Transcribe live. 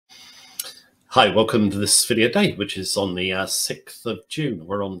Hi, welcome to this video day, which is on the 6th of June.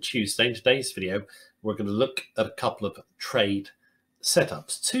 We're on Tuesday. In today's video, we're going to look at a couple of trade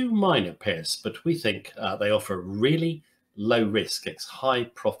setups, two minor pairs, but we think they offer really low risk, high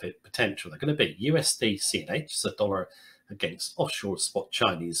profit potential. They're going to be USD CNH, the dollar against offshore spot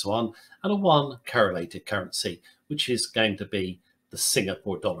Chinese yuan, and a one correlated currency, which is going to be the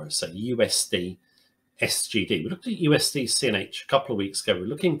Singapore dollar, so USD SGD. We looked at USD CNH a couple of weeks ago. We're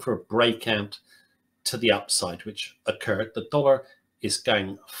looking for a breakout to the upside, which occurred. The dollar is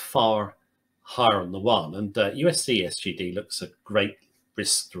going far higher on the one, and USD SGD looks a great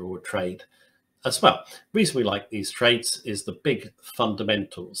risk reward trade as well. The reason we like these trades is the big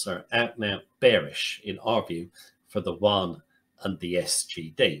fundamentals are out and out bearish in our view for the one and the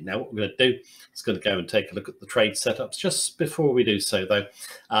SGD. Now what we're going to do is going to go and take a look at the trade setups. Just before we do so though,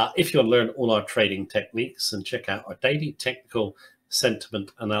 if you want to learn all our trading techniques and check out our daily technical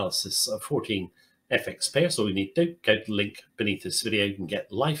sentiment analysis of 14 FX pairs, all you need to do, go to the link beneath this video. You can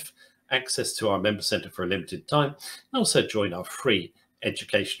get live access to our member center for a limited time, and also join our free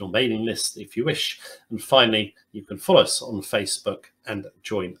educational mailing list if you wish. And finally, you can follow us on Facebook and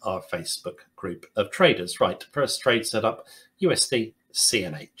join our Facebook group of traders. Right, first trade setup, USD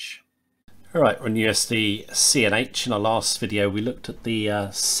CNH. All right, we're on USD CNH. In our last video, we looked at the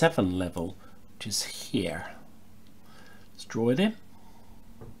 7 level, which is here. Let's draw it in.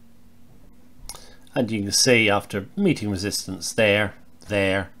 And you can see after meeting resistance there,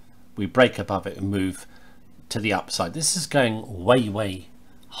 we break above it and move to the upside. This is going way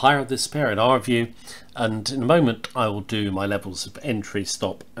higher this pair in our view, and in a moment I will do my levels of entry,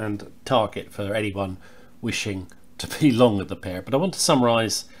 stop and target for anyone wishing to be long at the pair. But I want to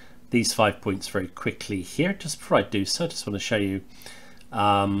summarize these 5 points very quickly here. Just before I do so, I just want to show you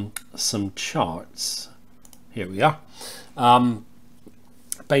some charts. Here we are.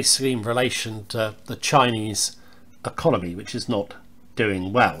 Basically in relation to the Chinese economy, which is not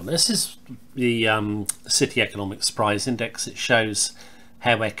doing well. This is the City Economic Surprise Index. It shows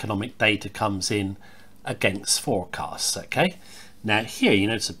how economic data comes in against forecasts. Okay, now here you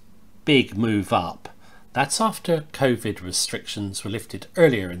notice a big move up. That's after COVID restrictions were lifted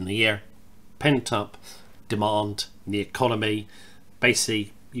earlier in the year. Pent up demand in the economy,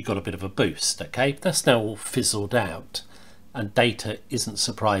 basically you got a bit of a boost. Okay, that's now all fizzled out and data isn't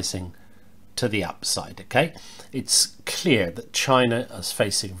surprising to the upside. Okay, it's clear that China is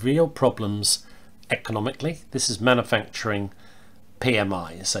facing real problems economically. This is manufacturing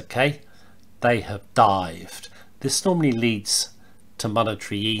PMIs. Okay, they have dived. This normally leads to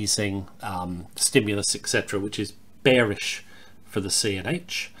monetary easing, stimulus, etc., which is bearish for the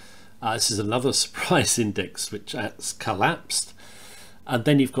CNH. This is another surprise index which has collapsed, and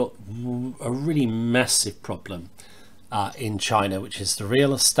then you've got a really massive problem in China, which is the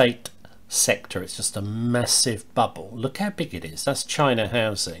real estate sector. It's just a massive bubble. Look how big it is. That's China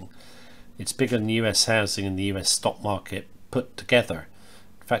housing. It's bigger than US housing and the US stock market put together.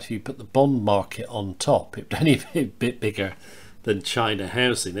 In fact, if you put the bond market on top, it would only be a bit bigger than China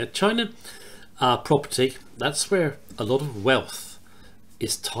housing. Now China property, that's where a lot of wealth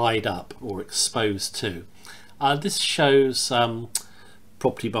is tied up or exposed to. This shows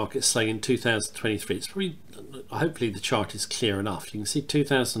property market selling in 2023. It's probably, hopefully the chart is clear enough. You can see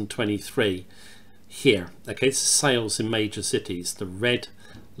 2023 here. Okay, this is sales in major cities. The red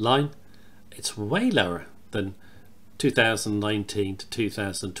line, it's way lower than 2019 to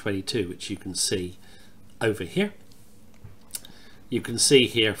 2022, which you can see over here. You can see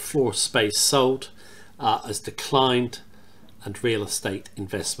here floor space sold has declined and real estate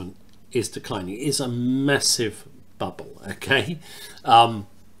investment is declining. It is a massive bubble. Okay,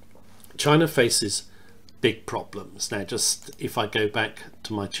 China faces big problems. Now just if I go back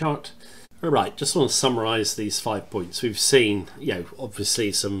to my chart, all right, just want to summarize these 5 points. We've seen, you know,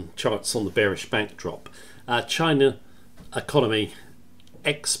 obviously some charts on the bearish backdrop. China economy,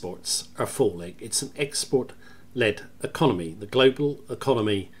 exports are falling. It's an export led economy. The global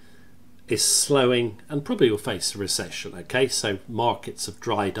economy is slowing and probably will face a recession. Okay, so markets have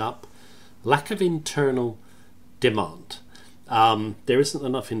dried up, lack of internal demand. There isn't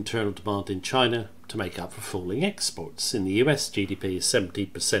enough internal demand in China to make up for falling exports. In the US, GDP is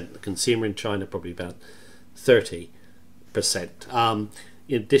 70%. The consumer in China probably about 30%.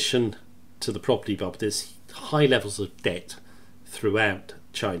 In addition to the property bubble, there's high levels of debt throughout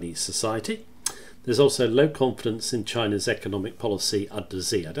Chinese society. There's also low confidence in China's economic policy under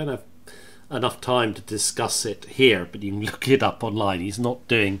Xi. I don't have enough time to discuss it here, but you can look it up online. He's not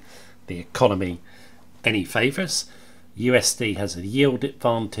doing the economy any favors. USD has a yield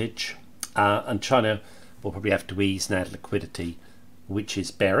advantage, and China will probably have to ease now liquidity which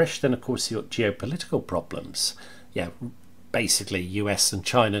is bearish. Then of course you've got geopolitical problems. Yeah, basically US and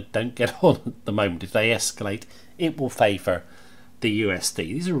China don't get on at the moment. If they escalate, it will favour the USD.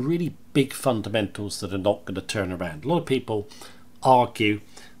 These are really big fundamentals that are not going to turn around. A lot of people argue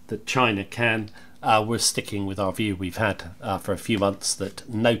that China can. We're sticking with our view we've had for a few months, that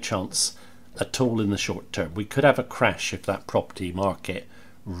no chance at all in the short term. We could have a crash if that property market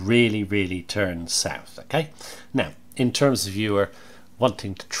really turns south. Okay, now in terms of you are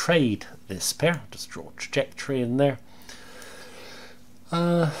wanting to trade this pair, I'll just draw a trajectory in there.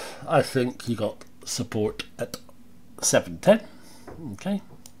 I think you got support at 710. Okay,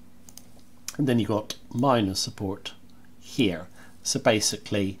 and then you got minor support here. So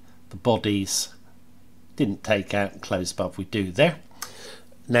basically the bodies didn't take out and close above, we do there.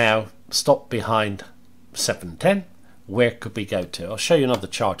 Now stop behind 710. Where could we go to? I'll show you another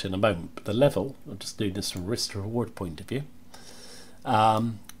chart in a moment, but the level, I'm just doing this from a risk to reward point of view,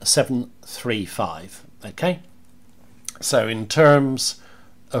 735. Okay, so in terms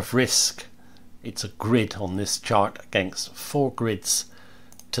of risk, it's a grid on this chart against 4 grids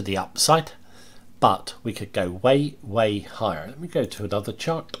to the upside, but we could go way higher. Let me go to another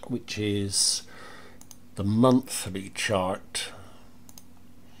chart, which is the monthly chart.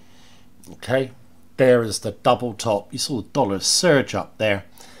 Okay, there is the double top. You saw the dollar surge up there.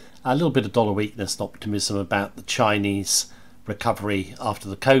 A little bit of dollar weakness and optimism about the Chinese recovery after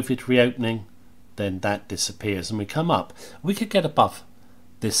the COVID reopening. Then that disappears and we come up. We could get above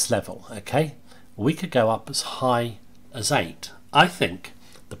this level. Okay, we could go up as high as 8. I think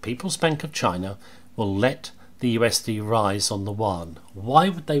the People's Bank of China will let the USD rise on the yuan. Why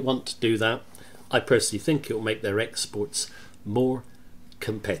would they want to do that? I personally think it will make their exports more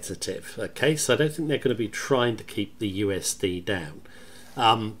competitive. Okay, so I don't think they're going to be trying to keep the USD down.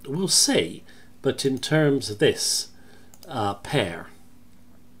 We'll see, but in terms of this pair,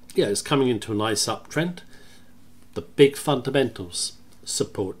 yeah, it's coming into a nice uptrend. The big fundamentals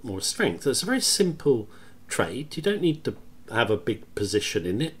support more strength. It's a very simple trade. You don't need to have a big position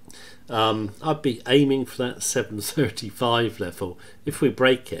in it. I'd be aiming for that 735 level. If we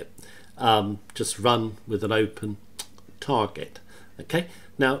break it, just run with an open target. Okay,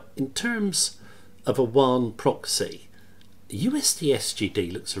 now in terms of a yuan proxy, USD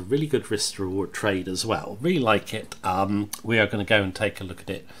SGD looks a really good risk to reward trade as well. Really like it. We are going to go and take a look at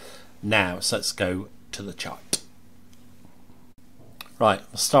it now. So let's go to the chart. Right,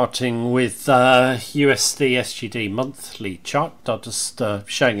 starting with USD SGD monthly chart. I'll just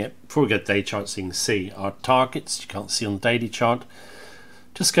showing it before we get the day chart so you can see our targets. You can't see on the daily chart.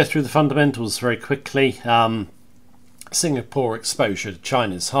 Just go through the fundamentals very quickly. Singapore exposure to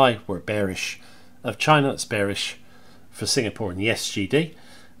China is high. We're bearish of China. It's bearish for Singapore and the SGD.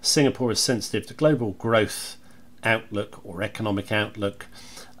 Singapore is sensitive to global growth outlook or economic outlook.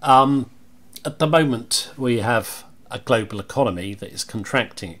 At the moment we have a global economy that is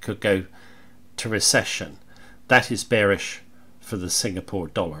contracting. It could go to recession. That is bearish for the Singapore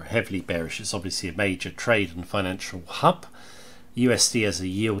dollar. Heavily bearish. It's obviously a major trade and financial hub. USD has a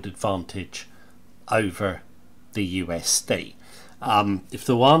yield advantage over the USD. If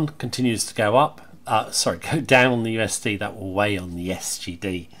the yuan continues to go up, go down on the USD, that will weigh on the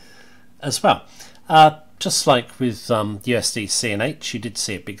SGD as well. Just like with USD CNH, you did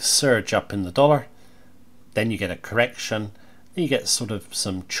see a big surge up in the dollar. Then you get a correction. Then you get sort of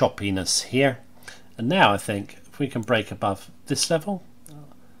some choppiness here. And now I think if we can break above this level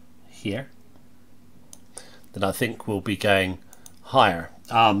here, then I think we'll be going higher.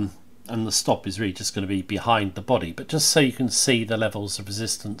 And the stop is really just going to be behind the body. But just so you can see the levels of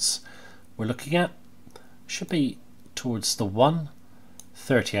resistance we're looking at, should be towards the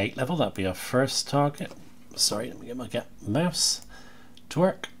 138 level. That'll be our first target. Sorry, let me get my mouse to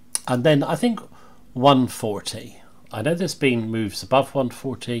work. And then I think 140. I know there's been moves above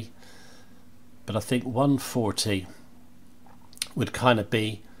 140, but I think 140 would kind of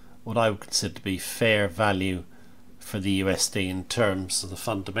be what I would consider to be fair value for the USD in terms of the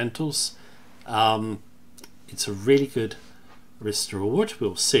fundamentals. It's a really good risk to reward.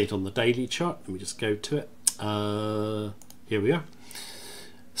 We'll see it on the daily chart. Let me just go to it. Here we are.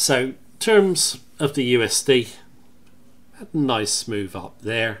 So in terms of the USD, a nice move up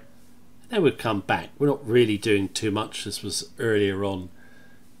there. Then we've come back. We're not really doing too much. This was earlier on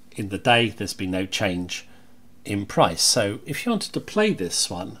in the day. There's been no change in price. So if you wanted to play this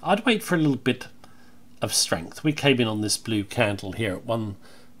one, I'd wait for a little bit of strength. We came in on this blue candle here at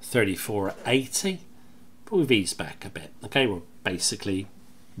 134.80, but we've eased back a bit. Okay, we're basically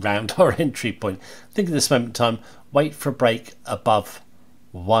round our entry point. I think at this moment in time, wait for a break above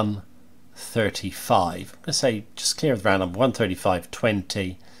 1 135. I'm going to say just clear the round number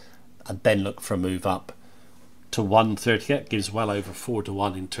 135.20 and then look for a move up to 130. That gives well over 4 to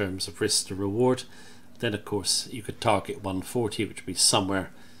 1 in terms of risk to reward. Then of course you could target 140, which would be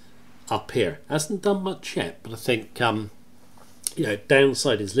somewhere up here. Hasn't done much yet, but I think you know,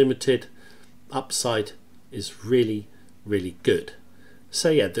 downside is limited, upside is really good. So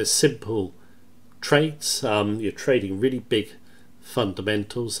yeah, there's simple trades. You're trading really big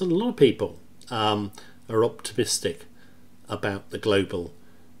fundamentals, and a lot of people are optimistic about the global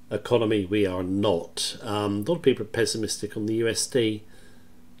economy. We are not. A lot of people are pessimistic on the USD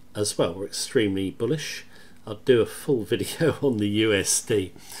as well. We're extremely bullish. I'll do a full video on the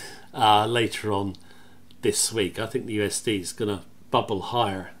USD later on this week. I think the USD is going to bubble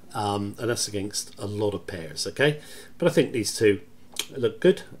higher, and that's against a lot of pairs. Okay, but I think these two look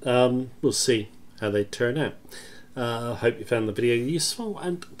good. We'll see how they turn out. I hope you found the video useful,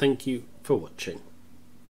 and thank you for watching.